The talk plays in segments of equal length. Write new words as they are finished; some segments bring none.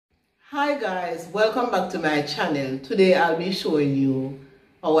Hi guys, welcome back to my channel. Today I'll be showing you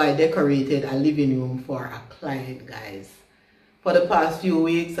how I decorated a living room for a client, guys. For the past few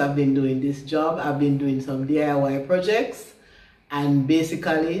weeks I've been doing this job. I've been doing some DIY projects, and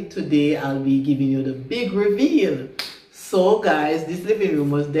basically today I'll be giving you the big reveal. So guys, this living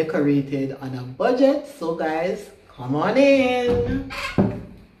room was decorated on a budget, so guys, come on in.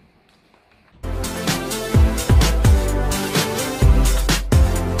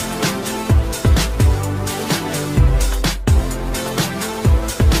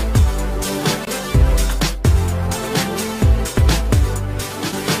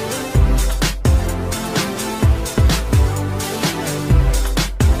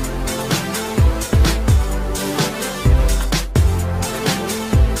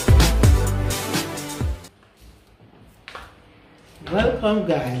 Welcome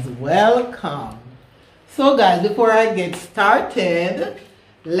guys, welcome. So guys, before I get started,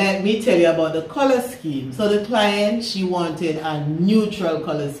 let me tell you about the color scheme. So the client, she wanted a neutral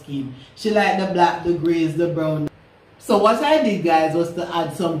color scheme. She liked the black, the grays, the brown. So what I did guys was to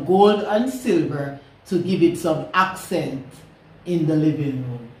add some gold and silver to give it some accent in the living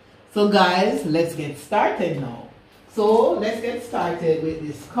room. So guys, let's get started now. So let's get started with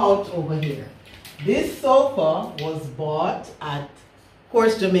this couch over here. This sofa was bought at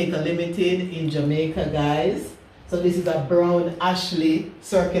Quartz Jamaica Limited in Jamaica, guys. So this is a brown Ashley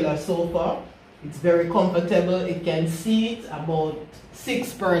circular sofa. It's very comfortable. It can seat about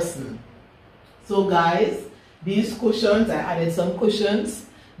 6 persons. So guys, these cushions, I added some cushions.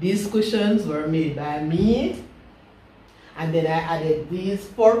 These cushions were made by me. And then I added these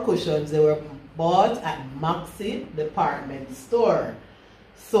 4 cushions. They were bought at Maxi department store.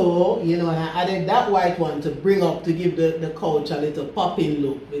 So, you know, and I added that white one to bring up, to give the couch a little popping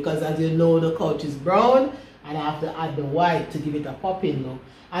look. Because as you know, the couch is brown and I have to add the white to give it a popping look.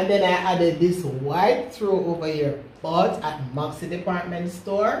 And then I added this white throw over here, bought at Maxi department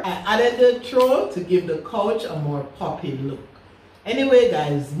store. I added the throw to give the couch a more popping look. Anyway,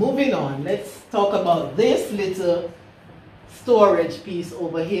 guys, moving on. Let's talk about this little storage piece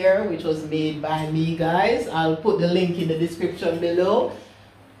over here, which was made by me, guys. I'll put the link in the description below.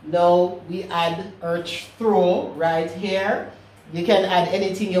 Now we add our throw right here. You can add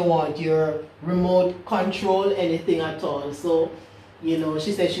anything you want, your remote control, anything at all. So, you know,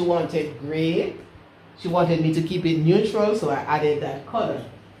 she said she wanted gray. She wanted me to keep it neutral, so I added that color.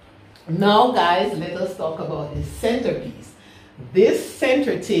 Now guys, let us talk about the centerpiece. This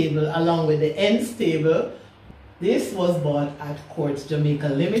center table along with the ends table, this was bought at Quartz Jamaica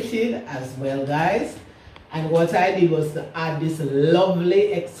Limited as well, guys. And what I did was to add this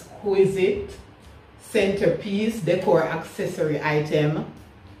lovely, exquisite centerpiece, decor accessory item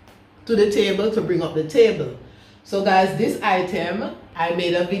to the table to bring up the table. So guys, this item, I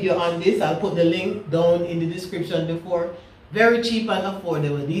made a video on this. I'll put the link down in the description before. Very cheap and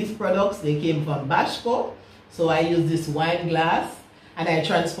affordable. These products, they came from Bashco. So I used this wine glass and I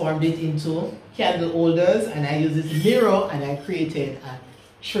transformed it into candle holders, and I used this mirror and I created a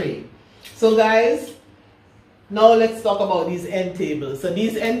tray. So guys, now let's talk about these end tables. So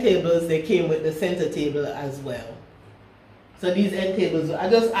these end tables, they came with the center table as well. So these end tables, I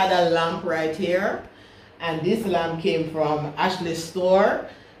just add a lamp right here. And this lamp came from Ashley's store.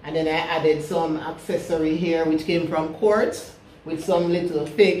 And then I added some accessory here, which came from Quartz, with some little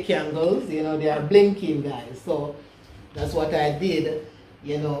fake candles. You know, they are blinking, guys. So that's what I did,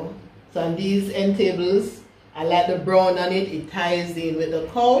 you know. So on these end tables, I like the brown on it. It ties in with the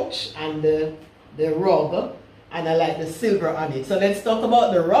couch and the rug. And I like the silver on it. So let's talk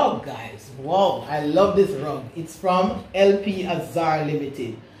about the rug, guys. Wow, I love this rug. It's from LP Azar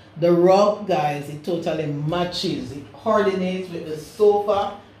Limited. The rug, guys, it totally matches. It coordinates with the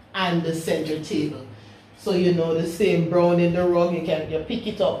sofa and the center table. So you know, the same brown in the rug, you pick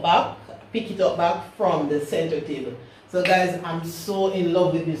it up back from the center table. So guys, I'm so in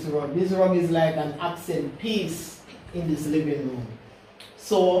love with this rug. This rug is like an accent piece in this living room.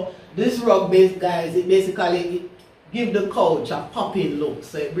 So this rug base, guys, it basically gives the couch a popping look.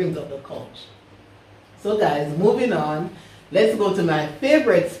 So it brings up the couch. So guys, moving on, let's go to my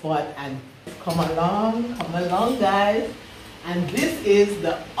favorite spot and come along guys. And this is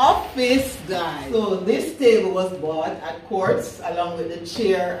the office, guys. So this table was bought at Quartz along with the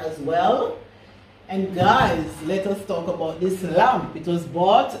chair as well. And guys, let us talk about this lamp. It was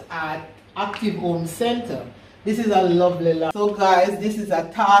bought at Active Home Center. This is a lovely lamp. So guys, this is a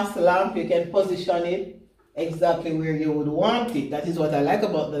task lamp. You can position it exactly where you would want it. That is what I like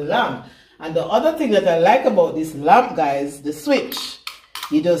about the lamp. And the other thing that I like about this lamp, guys, the switch.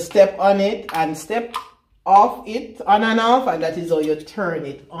 You just step on it and step off it, on and off, and that is how you turn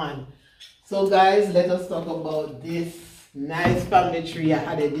it on So guys, let us talk about this nice family tree. I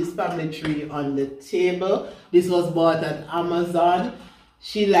added this family tree on the table. This was bought at Amazon.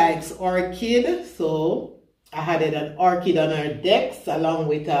 She likes orchid, so I added an orchid on her decks along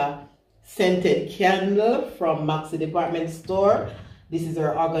with a scented candle from Maxi department store. This is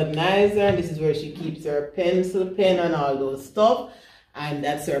her organizer. This is where she keeps her pencil, pen, and all those stuff. And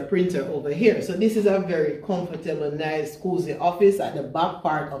that's her printer over here. So this is a very comfortable, nice, cozy office at the back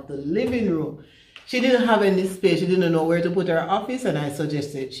part of the living room. She didn't have any space. She didn't know where to put her office, and I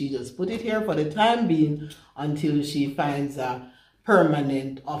suggested she just put it here for the time being until she finds a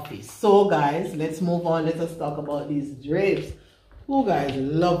permanent office. So guys, let's move on. Let us talk about these drapes. Oh guys,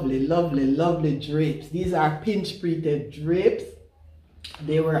 lovely, lovely, lovely drapes. These are pinch printed drapes.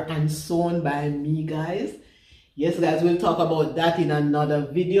 They were unsewn by me, guys. Yes guys, we'll talk about that in another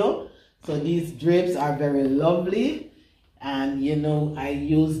video. So these drapes are very lovely, and you know, I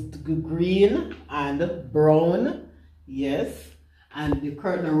used green and brown. Yes, and the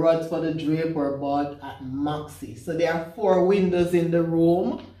curtain rods for the drape were bought at Maxi. So there are 4 windows in the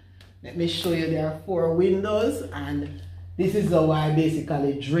room. Let me show you. There are 4 windows, and this is how I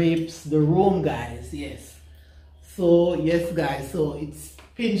basically drapes the room, guys. Yes, so yes guys, so it's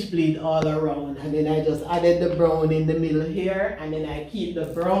pinch bleed all around, and then I just added the brown in the middle here, and then I keep the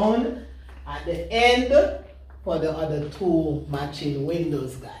brown at the end for the other 2 matching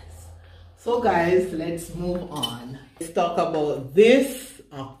windows, guys. So guys, let's move on. Let's talk about this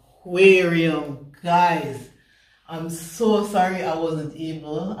aquarium, guys. I'm so sorry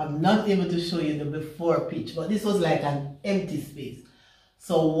I'm not able to show you the before pitch, but this was like an empty space.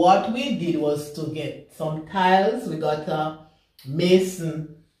 So what we did was to get some tiles. We got a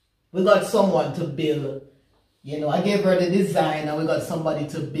mason. We got someone to build, you know, I gave her the design, and we got somebody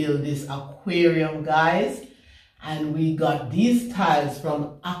to build this aquarium, guys. And we got these tiles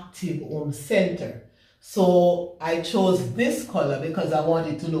from Active Home Center. So I chose this color because I want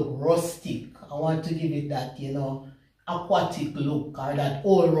it to look rustic. I want to give it that, you know, aquatic look, or that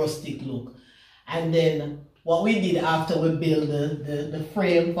old rustic look. And then what we did after we built the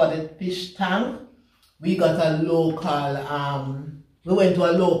frame for the fish tank, we got a local, we went to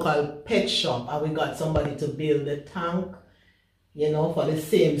a local pet shop, and we got somebody to build the tank, you know, for the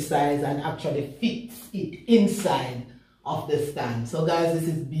same size, and actually fits it inside of the stand. So guys, this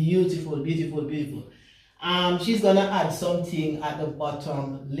is beautiful, beautiful, beautiful. She's gonna add something at the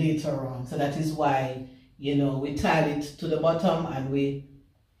bottom later on, so that is why, you know, we tile it to the bottom and we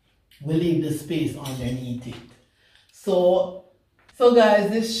leave the space underneath it. So guys,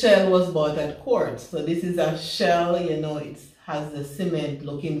 this shell was bought at Quartz. So this is a shell, you know, it has the cement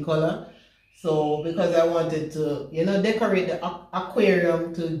looking color. So because I wanted to, you know, decorate the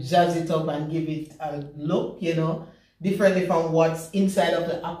aquarium to jazz it up and give it a look, you know, differently from what's inside of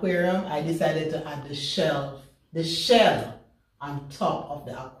the aquarium, I decided to add the shell on top of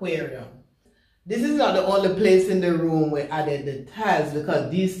the aquarium. This is not the only place in the room we added the tiles,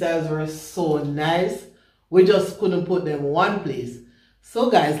 because these tiles were so nice. We just couldn't put them one place. So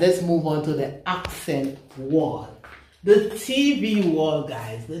guys, let's move on to the accent wall. The TV wall,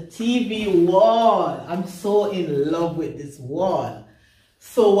 guys, the TV wall. I'm so in love with this wall.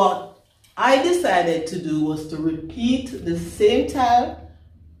 So what I decided to do was to repeat the same tile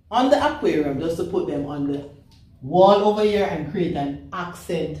on the aquarium, just to put them on the wall over here and create an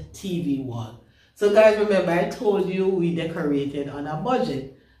accent TV wall. So guys, remember I told you we decorated on a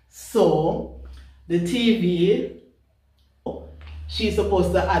budget. So the TV, she's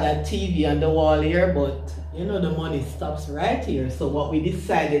supposed to add a TV on the wall here, but you know, the money stops right here. So what we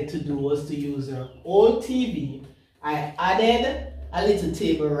decided to do was to use her old TV. I added a little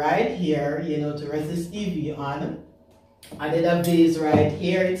table right here, you know, to rest this TV on. Added a vase right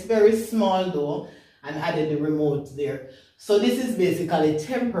here. It's very small though, and added the remote there. So this is basically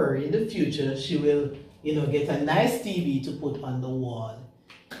temporary. In the future, she will, you know, get a nice TV to put on the wall.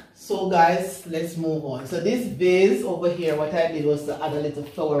 So guys, let's move on. So this vase over here, what I did was to add a little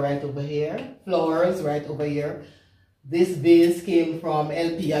flower right over here. Flowers right over here. This vase came from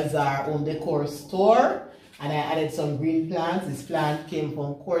LP Azar Home Decor store. And I added some green plants. This plant came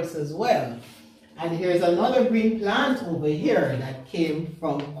from Quartz as well. And here's another green plant over here that came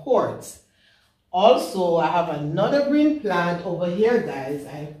from Quartz. Also, I have another green plant over here, guys.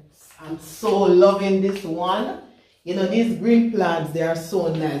 I'm so loving this one. You know, these green plants, they are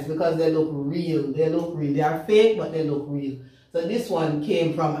so nice because they look real. They look real. They are fake, but they look real. So this one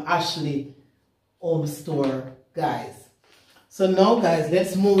came from Ashley Home Store, guys. So now, guys,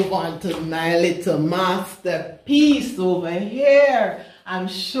 let's move on to my little masterpiece over here. I'm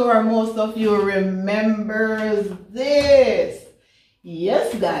sure most of you remembers this.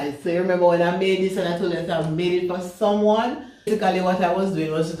 Yes, guys. So you remember when I made this and I told you that I made it for someone? Basically what I was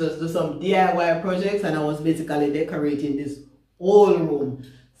doing was to just do some DIY projects, and I was basically decorating this whole room.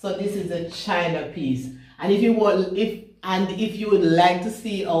 So this is a China piece. And if you want, if you would like to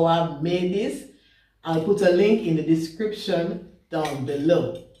see how I made this, I'll put a link in the description down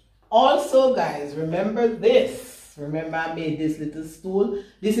below. Also, guys, remember this. Remember I made this little stool.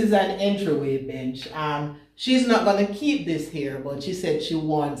 This is an entryway bench. She's not gonna keep this here, but she said she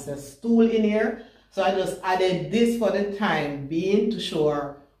wants a stool in here. So I just added this for the time being to show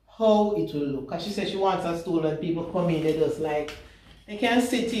her how it will look. Cause she said she wants a stool when people come in, they just like, they can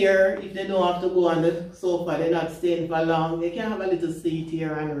sit here if they don't have to go on the sofa, they're not staying for long. They can have a little seat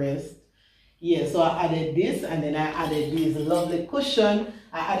here and rest. Yeah, so I added this, and then I added these lovely cushion.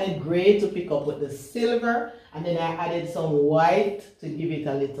 I added gray to pick up with the silver, and then I added some white to give it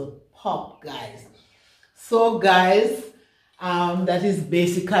a little pop, guys. So guys, that is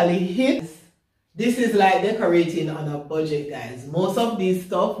basically it. This is like decorating on a budget, guys. Most of these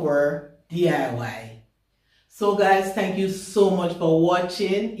stuff were DIY. So guys, thank you so much for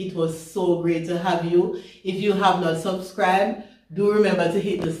watching. It was so great to have you. If you have not subscribed, do remember to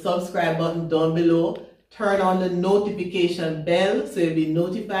hit the subscribe button down below. Turn on the notification bell so you'll be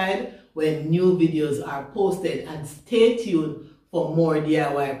notified when new videos are posted, and stay tuned for more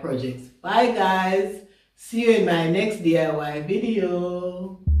DIY projects. Bye guys. See you in my next DIY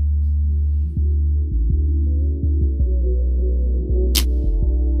video.